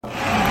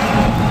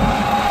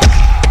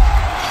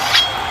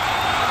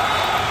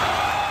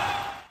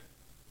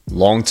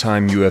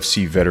Longtime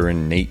UFC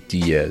veteran Nate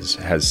Diaz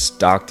has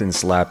stalked and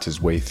slapped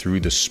his way through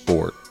the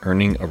sport,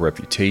 earning a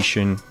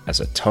reputation as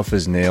a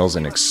tough-as-nails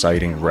and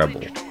exciting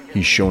rebel.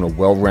 He's shown a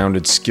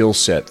well-rounded skill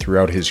set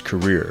throughout his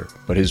career,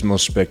 but his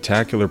most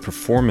spectacular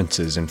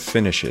performances and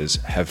finishes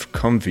have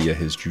come via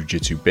his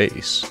jiu-jitsu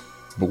base.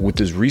 But with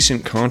his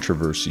recent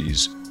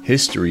controversies,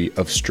 history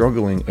of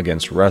struggling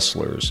against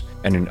wrestlers,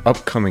 and an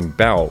upcoming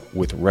bout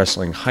with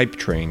wrestling hype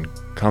train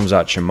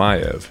Khamzat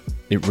Chimaev,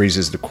 it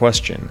raises the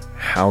question,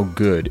 how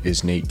good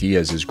is Nate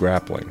Diaz's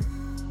grappling?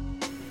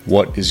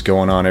 What is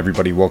going on,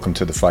 everybody? Welcome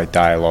to the Fight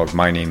Dialogue.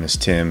 My name is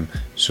Tim.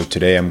 So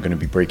today I'm going to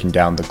be breaking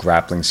down the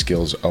grappling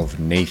skills of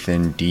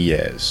Nathan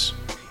Diaz.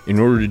 In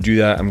order to do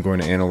that, I'm going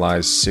to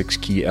analyze 6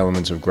 key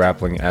elements of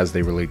grappling as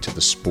they relate to the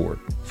sport.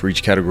 For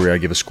each category, I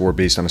give a score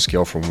based on a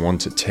scale from 1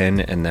 to 10,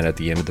 and then at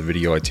the end of the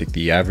video, I take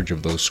the average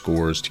of those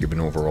scores to give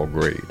an overall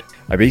grade.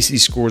 I base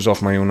these scores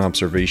off my own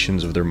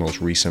observations of their most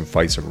recent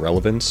fights of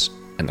relevance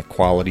and the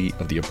quality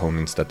of the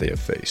opponents that they have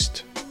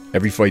faced.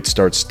 Every fight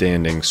starts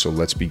standing, so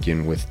let's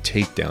begin with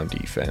takedown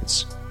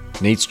defense.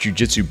 Nate's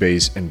jiu-jitsu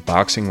base and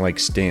boxing-like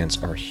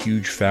stance are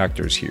huge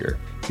factors here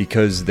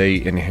because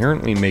they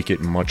inherently make it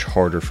much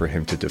harder for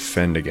him to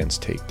defend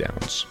against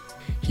takedowns.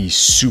 He's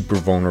super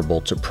vulnerable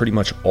to pretty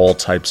much all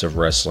types of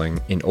wrestling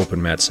in open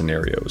mat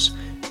scenarios,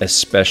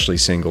 especially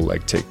single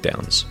leg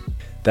takedowns.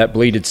 That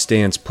bladed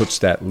stance puts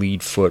that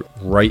lead foot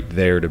right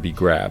there to be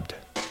grabbed.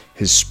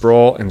 His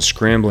sprawl and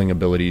scrambling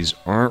abilities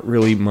aren't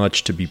really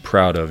much to be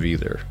proud of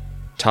either.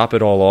 Top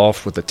it all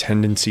off with a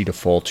tendency to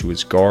fall to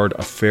his guard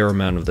a fair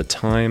amount of the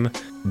time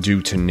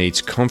due to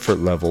Nate's comfort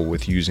level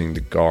with using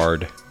the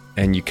guard,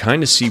 and you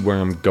kind of see where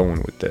I'm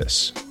going with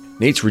this.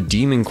 Nate's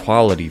redeeming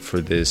quality for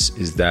this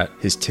is that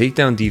his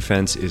takedown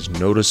defense is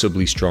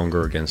noticeably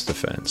stronger against the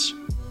fence.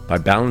 By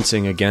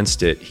balancing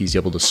against it, he's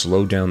able to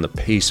slow down the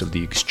pace of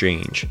the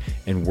exchange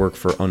and work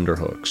for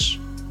underhooks.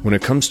 When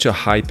it comes to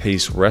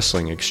high-paced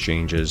wrestling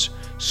exchanges,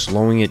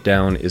 slowing it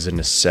down is a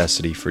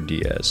necessity for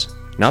Diaz.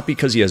 Not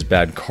because he has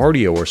bad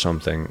cardio or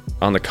something.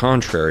 On the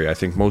contrary, I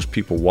think most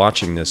people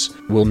watching this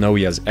will know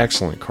he has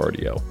excellent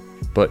cardio.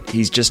 But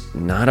he's just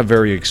not a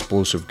very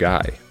explosive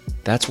guy.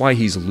 That's why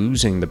he's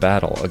losing the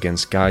battle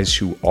against guys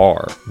who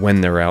are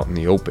when they're out in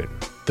the open.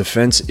 The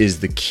fence is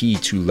the key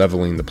to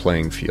leveling the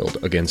playing field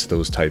against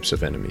those types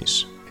of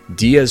enemies.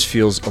 Diaz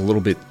feels a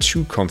little bit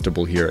too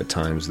comfortable here at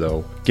times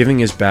though, giving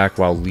his back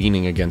while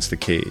leaning against the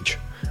cage.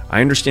 I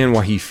understand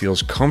why he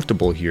feels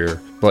comfortable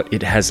here, but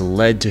it has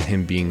led to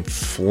him being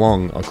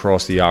flung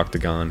across the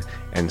octagon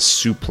and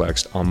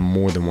suplexed on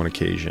more than one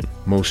occasion,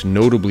 most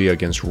notably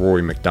against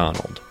Rory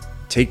McDonald.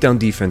 Takedown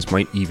defense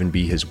might even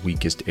be his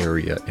weakest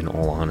area in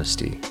all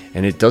honesty,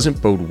 and it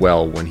doesn't bode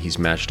well when he's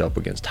matched up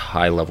against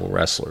high-level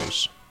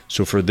wrestlers.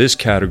 So for this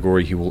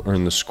category, he will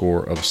earn the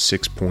score of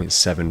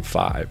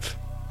 6.75.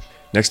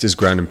 Next is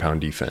ground and pound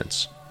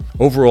defense.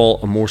 Overall,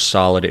 a more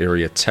solid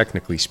area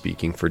technically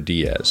speaking for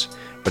Diaz,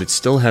 but it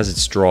still has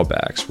its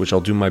drawbacks, which I'll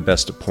do my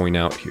best to point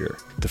out here.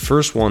 The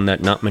first one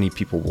that not many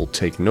people will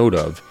take note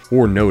of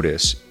or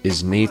notice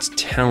is Nate's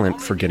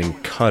talent for getting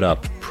cut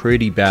up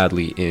pretty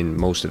badly in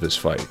most of his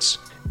fights.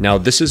 Now,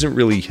 this isn't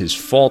really his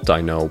fault, I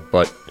know,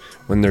 but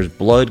when there's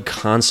blood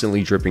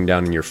constantly dripping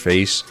down in your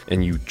face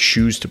and you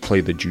choose to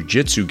play the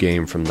jiu-jitsu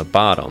game from the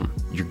bottom,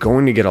 you're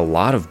going to get a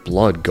lot of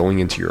blood going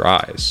into your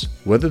eyes,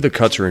 whether the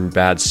cuts are in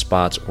bad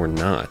spots or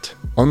not.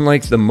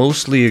 Unlike the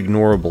mostly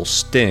ignorable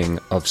sting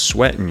of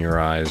sweat in your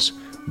eyes,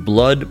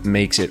 blood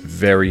makes it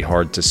very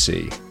hard to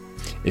see.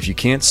 If you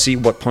can't see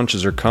what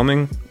punches are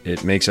coming,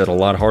 it makes it a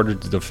lot harder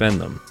to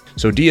defend them.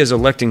 So Diaz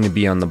electing to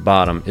be on the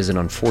bottom is an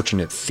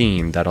unfortunate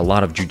theme that a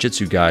lot of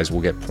jiu-jitsu guys will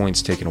get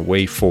points taken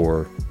away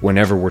for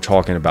whenever we're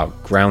talking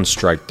about ground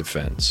strike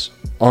defense.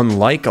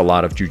 Unlike a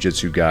lot of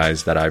jiu-jitsu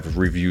guys that I've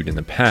reviewed in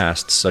the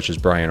past, such as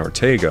Brian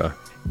Ortega,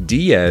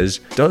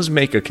 Diaz does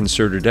make a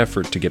concerted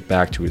effort to get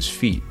back to his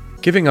feet,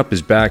 giving up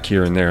his back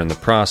here and there in the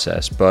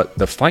process, but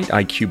the fight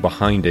IQ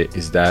behind it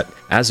is that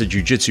as a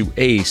jiu-jitsu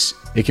ace,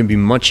 it can be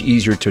much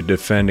easier to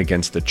defend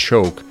against the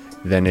choke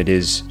than it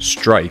is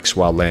strikes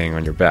while laying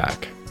on your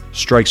back.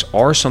 Strikes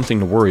are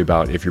something to worry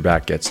about if your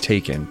back gets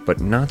taken,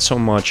 but not so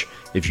much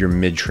if you're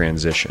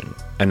mid-transition.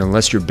 And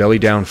unless you're belly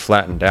down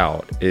flattened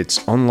out, it's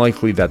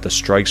unlikely that the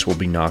strikes will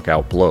be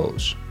knockout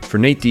blows. For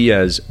Nate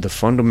Diaz, the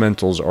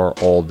fundamentals are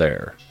all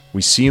there.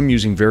 We see him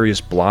using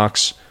various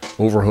blocks,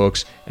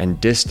 overhooks,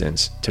 and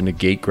distance to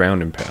negate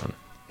ground and pound.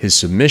 His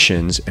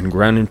submissions and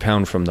ground and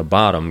pound from the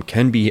bottom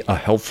can be a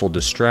helpful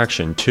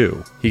distraction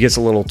too. He gets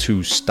a little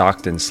too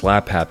Stockton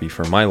slap happy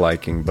for my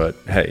liking, but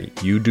hey,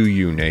 you do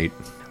you, Nate.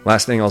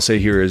 Last thing I'll say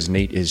here is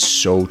Nate is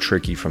so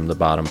tricky from the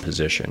bottom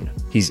position.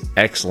 He's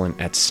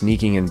excellent at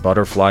sneaking in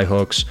butterfly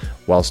hooks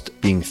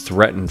whilst being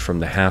threatened from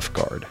the half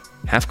guard.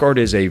 Half guard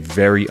is a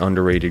very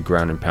underrated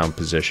ground and pound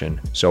position,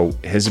 so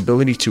his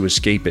ability to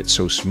escape it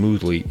so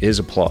smoothly is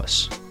a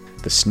plus.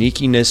 The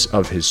sneakiness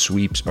of his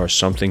sweeps are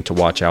something to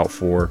watch out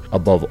for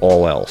above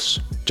all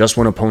else. Just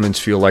when opponents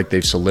feel like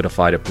they've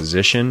solidified a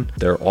position,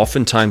 they're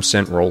oftentimes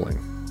sent rolling.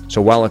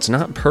 So while it's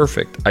not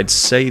perfect, I'd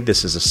say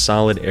this is a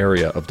solid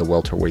area of the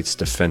welterweight's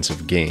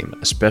defensive game,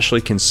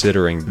 especially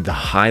considering the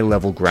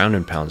high-level ground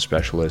and pound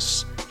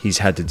specialists he's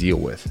had to deal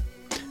with,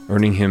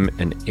 earning him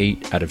an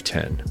 8 out of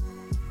 10.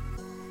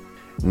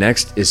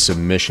 Next is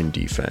submission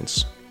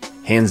defense.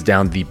 Hands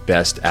down the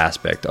best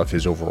aspect of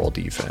his overall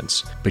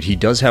defense, but he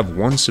does have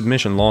one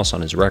submission loss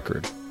on his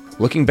record.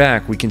 Looking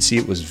back, we can see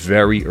it was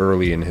very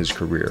early in his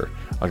career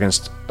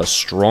against a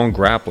strong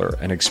grappler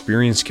and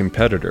experienced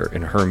competitor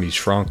in Hermes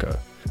Franca,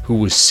 who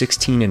was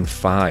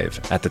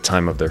 16-5 at the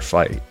time of their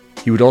fight.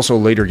 He would also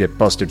later get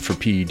busted for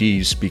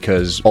PEDs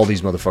because all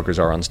these motherfuckers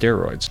are on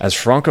steroids. As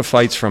Franca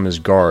fights from his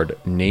guard,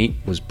 Nate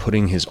was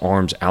putting his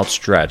arms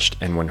outstretched,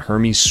 and when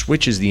Hermes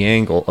switches the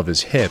angle of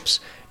his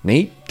hips,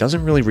 Nate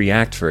doesn't really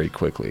react very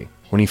quickly.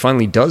 When he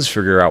finally does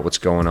figure out what's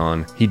going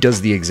on, he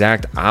does the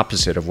exact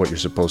opposite of what you're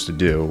supposed to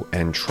do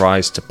and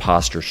tries to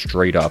posture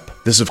straight up.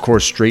 This of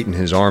course straightened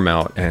his arm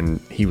out and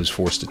he was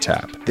forced to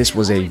tap. This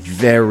was a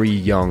very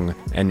young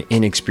and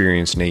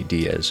inexperienced Nate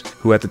Diaz,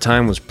 who at the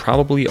time was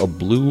probably a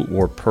blue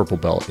or purple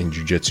belt in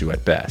jiu-jitsu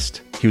at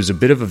best. He was a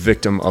bit of a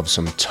victim of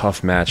some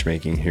tough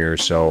matchmaking here,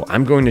 so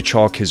I'm going to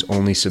chalk his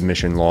only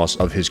submission loss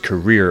of his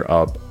career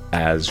up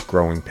as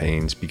growing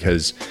pains,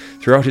 because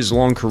throughout his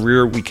long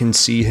career we can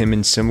see him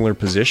in similar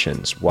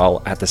positions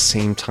while at the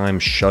same time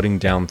shutting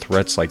down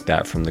threats like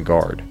that from the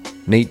guard.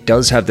 Nate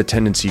does have the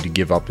tendency to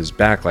give up his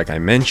back like I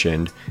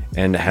mentioned,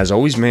 and has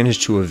always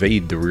managed to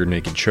evade the rear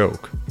naked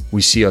choke.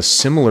 We see a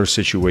similar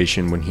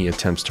situation when he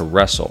attempts to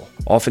wrestle,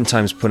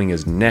 oftentimes putting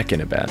his neck in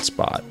a bad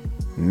spot.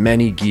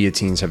 Many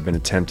guillotines have been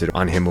attempted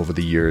on him over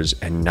the years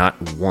and not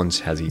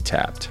once has he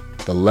tapped.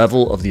 The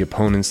level of the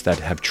opponents that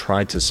have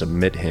tried to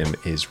submit him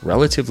is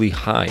relatively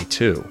high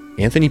too.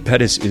 Anthony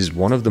Pettis is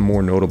one of the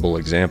more notable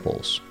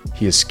examples.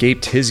 He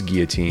escaped his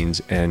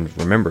guillotines, and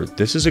remember,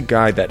 this is a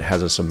guy that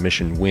has a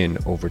submission win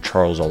over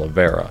Charles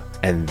Oliveira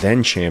and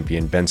then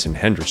champion Benson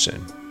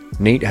Henderson.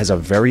 Nate has a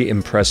very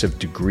impressive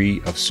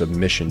degree of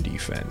submission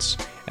defense,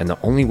 and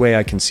the only way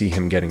I can see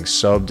him getting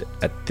subbed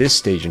at this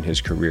stage in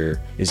his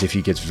career is if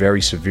he gets very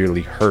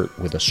severely hurt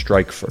with a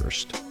strike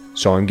first.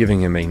 So I'm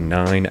giving him a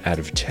 9 out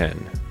of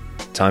 10.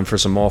 Time for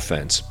some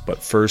offense,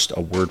 but first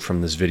a word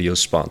from this video's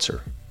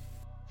sponsor.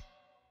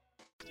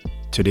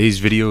 Today's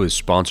video is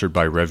sponsored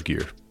by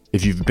RevGear.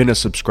 If you've been a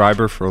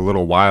subscriber for a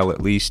little while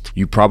at least,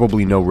 you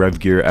probably know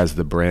RevGear as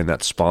the brand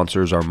that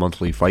sponsors our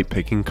monthly fight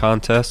picking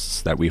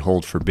contests that we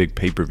hold for big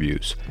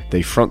pay-per-views.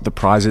 They front the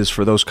prizes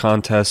for those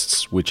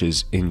contests, which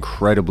is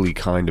incredibly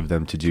kind of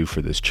them to do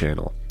for this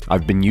channel.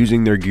 I've been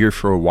using their gear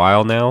for a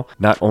while now.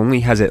 Not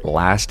only has it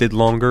lasted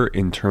longer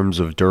in terms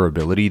of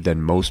durability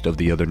than most of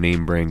the other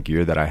name brand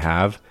gear that I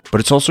have, but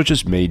it's also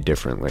just made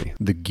differently.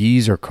 The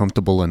gis are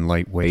comfortable and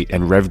lightweight,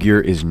 and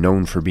RevGear is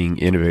known for being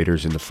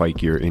innovators in the fight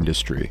gear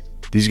industry.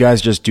 These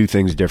guys just do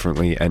things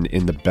differently and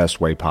in the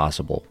best way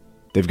possible.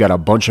 They've got a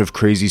bunch of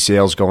crazy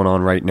sales going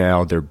on right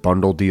now. Their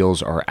bundle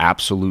deals are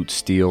absolute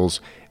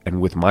steals, and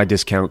with my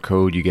discount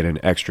code you get an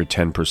extra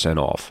 10%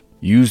 off.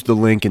 Use the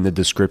link in the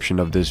description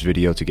of this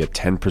video to get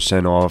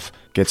 10% off,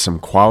 get some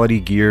quality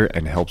gear,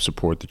 and help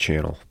support the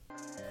channel.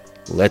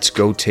 Let's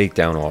go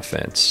takedown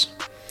offense.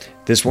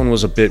 This one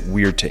was a bit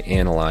weird to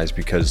analyze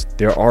because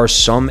there are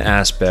some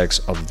aspects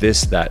of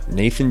this that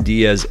Nathan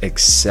Diaz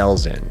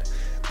excels in.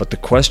 But the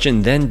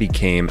question then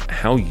became,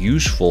 how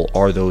useful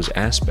are those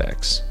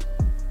aspects?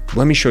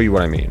 Let me show you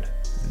what I mean.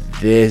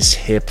 This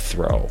hip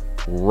throw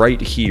right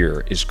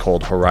here is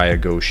called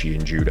Haraya-goshi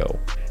in judo.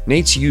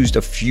 Nate's used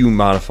a few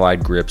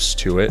modified grips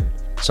to it,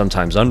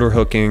 sometimes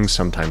underhooking,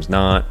 sometimes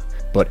not,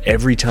 but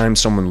every time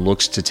someone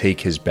looks to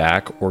take his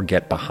back or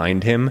get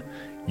behind him,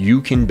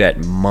 you can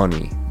bet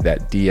money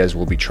that Diaz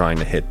will be trying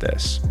to hit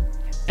this.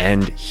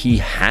 And he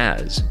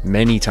has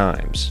many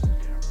times.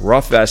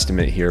 Rough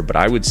estimate here, but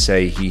I would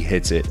say he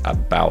hits it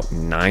about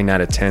 9 out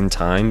of 10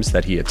 times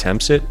that he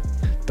attempts it.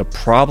 The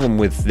problem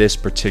with this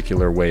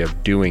particular way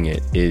of doing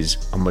it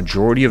is a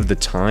majority of the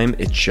time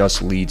it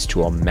just leads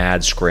to a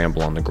mad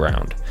scramble on the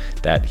ground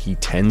that he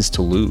tends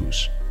to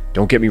lose.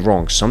 Don't get me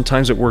wrong,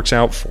 sometimes it works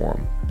out for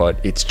him, but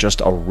it's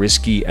just a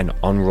risky and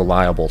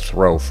unreliable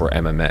throw for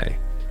MMA.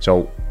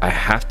 So I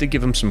have to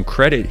give him some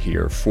credit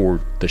here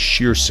for the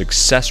sheer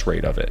success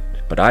rate of it.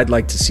 But I'd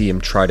like to see him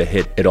try to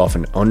hit it off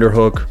an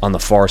underhook on the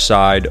far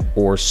side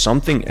or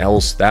something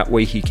else. That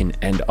way he can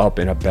end up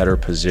in a better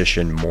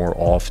position more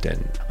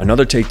often.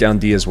 Another takedown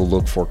Diaz will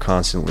look for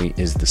constantly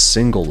is the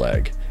single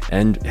leg,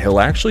 and he'll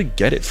actually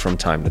get it from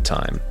time to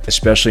time,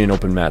 especially in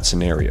open mat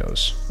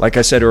scenarios. Like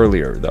I said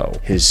earlier though,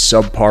 his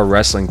subpar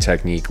wrestling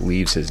technique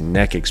leaves his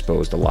neck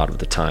exposed a lot of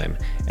the time,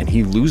 and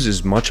he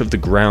loses much of the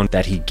ground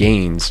that he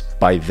gains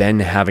by then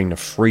having to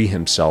free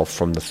himself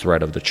from the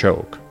threat of the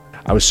choke.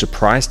 I was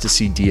surprised to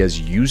see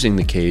Diaz using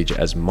the cage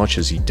as much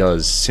as he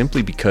does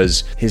simply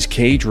because his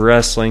cage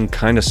wrestling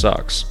kinda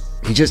sucks.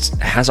 He just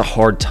has a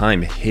hard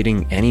time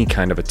hitting any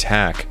kind of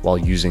attack while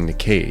using the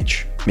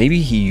cage.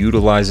 Maybe he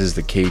utilizes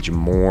the cage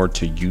more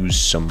to use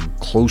some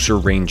closer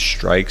range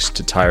strikes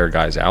to tire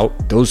guys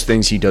out. Those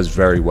things he does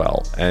very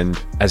well,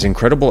 and as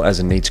incredible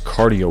as Nate's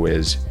cardio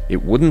is,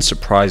 it wouldn't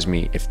surprise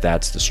me if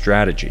that's the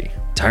strategy.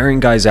 Tiring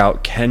guys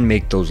out can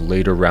make those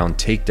later round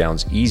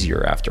takedowns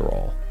easier after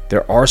all.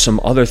 There are some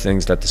other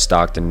things that the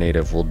Stockton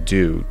native will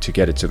do to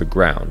get it to the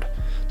ground,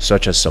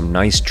 such as some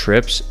nice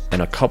trips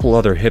and a couple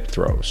other hip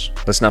throws.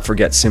 Let's not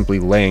forget simply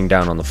laying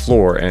down on the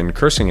floor and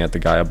cursing at the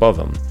guy above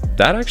him.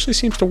 That actually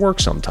seems to work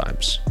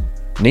sometimes.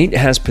 Nate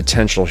has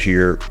potential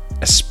here,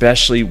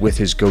 especially with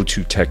his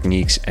go-to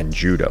techniques and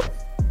judo,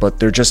 but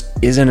there just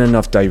isn't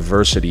enough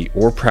diversity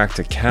or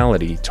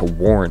practicality to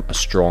warrant a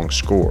strong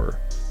score,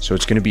 so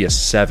it's going to be a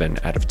 7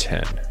 out of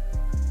 10.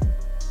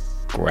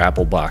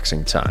 Grapple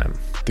boxing time.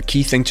 The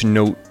key thing to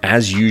note,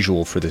 as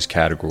usual for this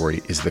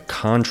category, is the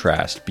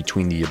contrast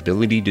between the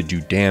ability to do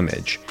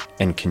damage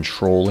and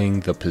controlling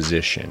the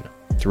position.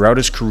 Throughout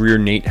his career,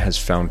 Nate has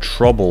found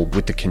trouble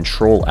with the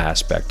control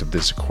aspect of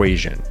this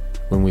equation.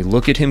 When we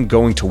look at him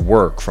going to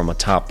work from a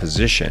top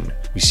position,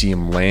 we see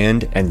him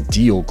land and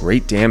deal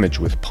great damage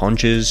with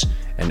punches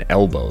and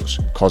elbows,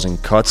 causing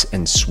cuts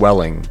and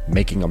swelling,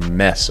 making a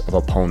mess of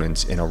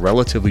opponents in a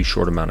relatively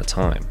short amount of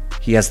time.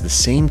 He has the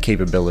same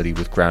capability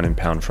with ground and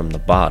pound from the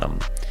bottom,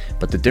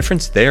 but the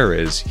difference there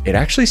is it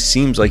actually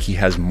seems like he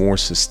has more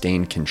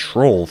sustained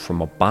control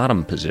from a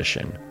bottom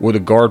position, or the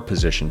guard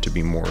position to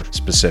be more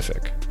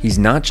specific. He's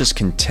not just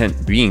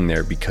content being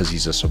there because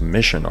he's a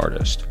submission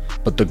artist,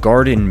 but the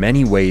guard in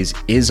many ways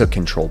is a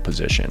control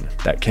position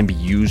that can be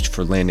used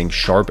for landing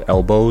sharp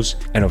elbows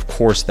and of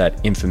course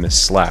that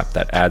infamous slap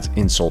that adds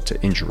insult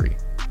to injury.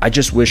 I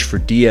just wish for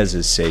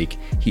Diaz's sake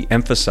he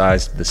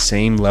emphasized the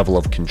same level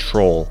of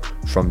control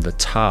from the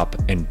top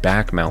and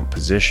back mount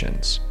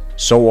positions.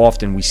 So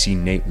often we see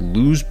Nate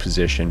lose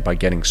position by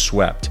getting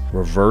swept,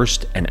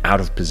 reversed, and out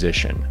of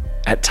position,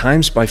 at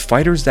times by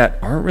fighters that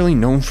aren't really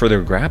known for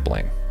their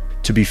grappling.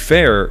 To be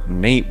fair,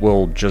 Nate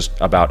will just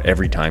about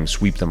every time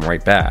sweep them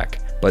right back,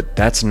 but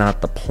that's not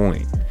the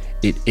point.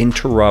 It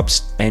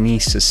interrupts any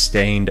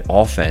sustained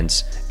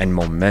offense and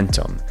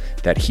momentum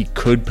that he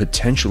could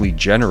potentially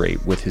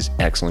generate with his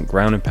excellent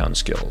ground and pound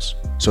skills.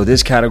 So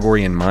this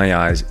category in my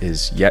eyes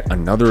is yet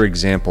another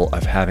example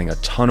of having a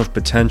ton of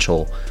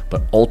potential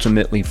but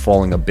ultimately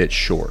falling a bit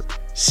short.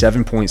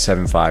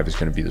 7.75 is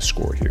going to be the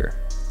score here.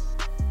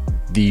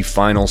 The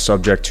final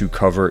subject to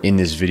cover in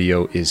this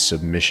video is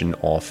submission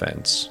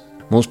offense.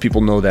 Most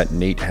people know that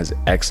Nate has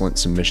excellent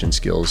submission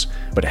skills,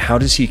 but how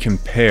does he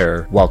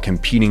compare while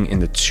competing in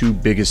the two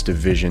biggest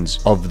divisions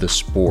of the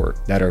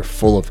sport that are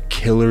full of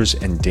killers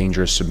and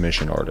dangerous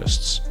submission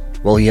artists?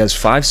 Well, he has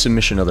 5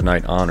 Submission of the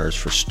Night honors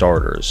for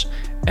starters,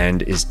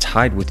 and is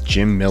tied with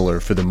Jim Miller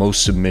for the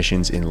most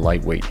submissions in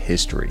lightweight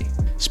history.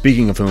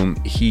 Speaking of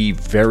whom, he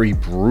very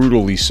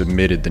brutally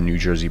submitted the New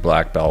Jersey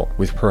black belt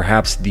with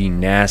perhaps the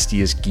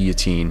nastiest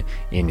guillotine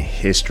in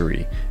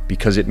history,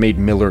 because it made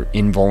Miller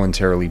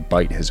involuntarily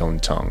bite his own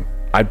tongue.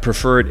 I'd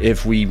prefer it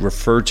if we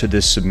refer to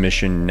this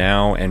submission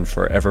now and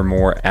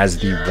forevermore as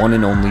the one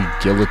and only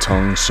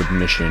guillotine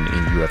submission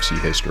in UFC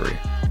history.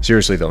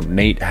 Seriously though,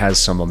 Nate has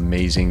some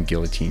amazing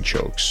guillotine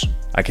chokes.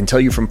 I can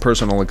tell you from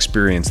personal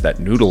experience that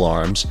noodle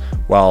arms,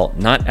 while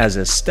not as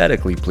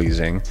aesthetically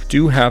pleasing,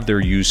 do have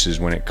their uses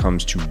when it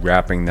comes to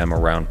wrapping them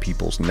around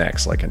people's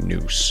necks like a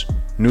noose.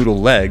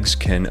 Noodle legs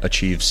can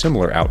achieve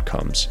similar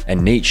outcomes,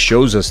 and Nate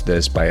shows us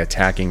this by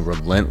attacking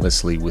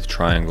relentlessly with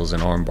triangles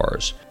and arm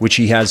bars, which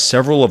he has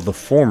several of the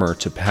former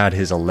to pad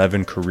his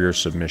 11 career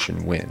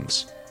submission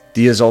wins.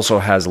 Diaz also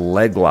has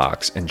leg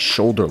locks and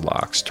shoulder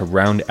locks to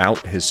round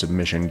out his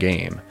submission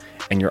game,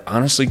 and you're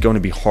honestly going to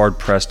be hard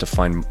pressed to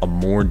find a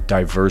more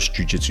diverse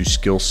jiu-jitsu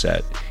skill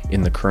set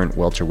in the current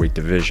welterweight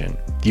division.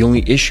 The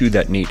only issue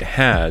that Nate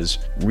has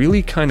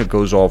really kind of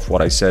goes off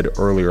what I said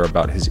earlier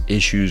about his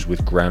issues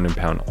with ground and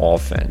pound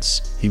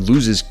offense. He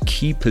loses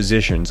key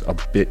positions a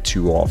bit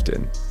too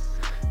often.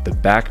 The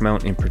back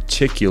mount in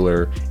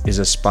particular is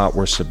a spot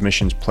where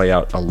submissions play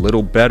out a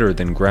little better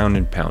than ground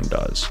and pound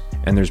does.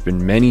 And there's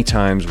been many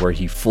times where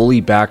he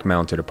fully back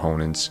mounted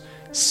opponents,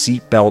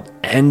 seatbelt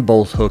and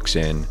both hooks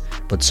in,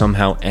 but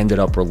somehow ended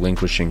up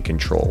relinquishing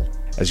control.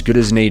 As good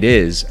as Nate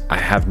is, I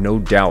have no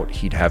doubt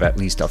he'd have at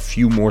least a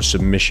few more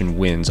submission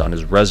wins on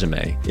his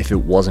resume if it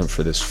wasn't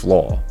for this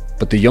flaw.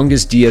 But the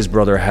youngest Diaz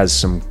brother has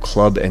some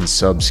club and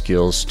sub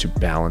skills to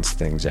balance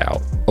things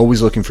out.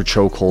 Always looking for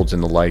chokeholds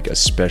and the like,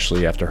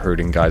 especially after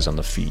hurting guys on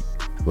the feet,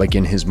 like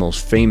in his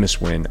most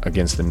famous win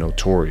against the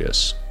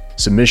Notorious.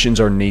 Submissions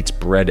are Nate's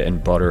bread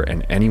and butter,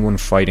 and anyone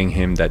fighting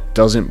him that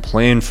doesn't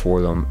plan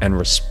for them and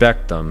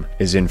respect them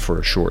is in for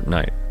a short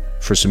night.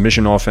 For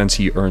submission offense,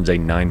 he earns a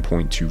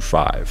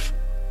 9.25.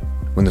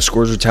 When the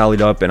scores are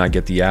tallied up and I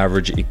get the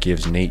average, it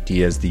gives Nate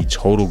Diaz the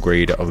total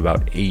grade of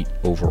about 8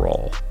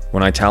 overall.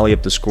 When I tally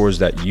up the scores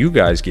that you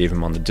guys gave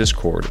him on the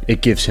Discord,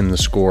 it gives him the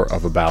score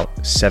of about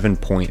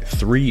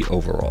 7.3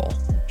 overall.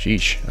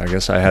 Sheesh, I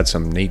guess I had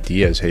some Nate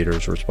Diaz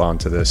haters respond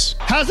to this.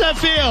 How's that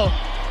feel?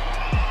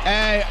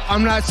 Hey,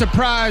 I'm not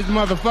surprised,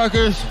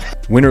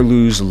 motherfuckers. Win or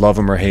lose, love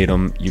him or hate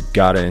him, you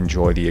gotta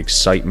enjoy the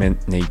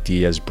excitement Nate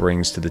Diaz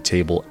brings to the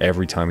table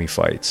every time he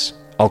fights.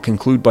 I'll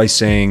conclude by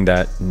saying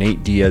that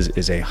Nate Diaz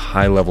is a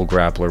high-level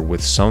grappler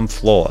with some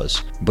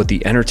flaws, but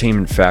the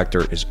entertainment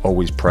factor is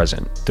always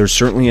present. There's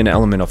certainly an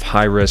element of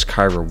high risk,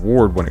 high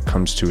reward when it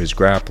comes to his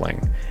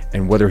grappling,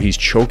 and whether he's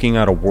choking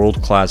out a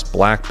world-class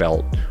black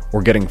belt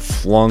or getting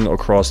flung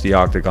across the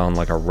octagon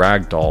like a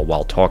rag doll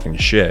while talking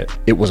shit,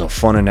 it was a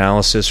fun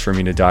analysis for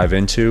me to dive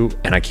into,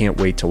 and I can't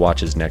wait to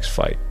watch his next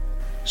fight.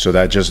 So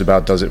that just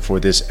about does it for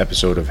this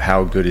episode of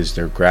How Good Is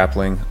Their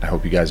Grappling. I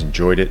hope you guys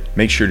enjoyed it.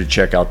 Make sure to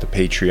check out the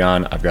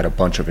Patreon. I've got a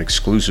bunch of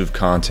exclusive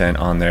content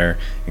on there,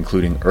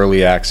 including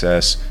early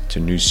access to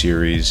new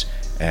series,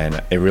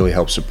 and it really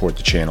helps support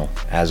the channel.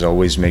 As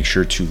always, make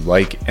sure to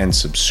like and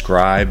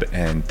subscribe,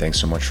 and thanks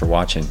so much for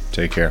watching.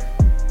 Take care.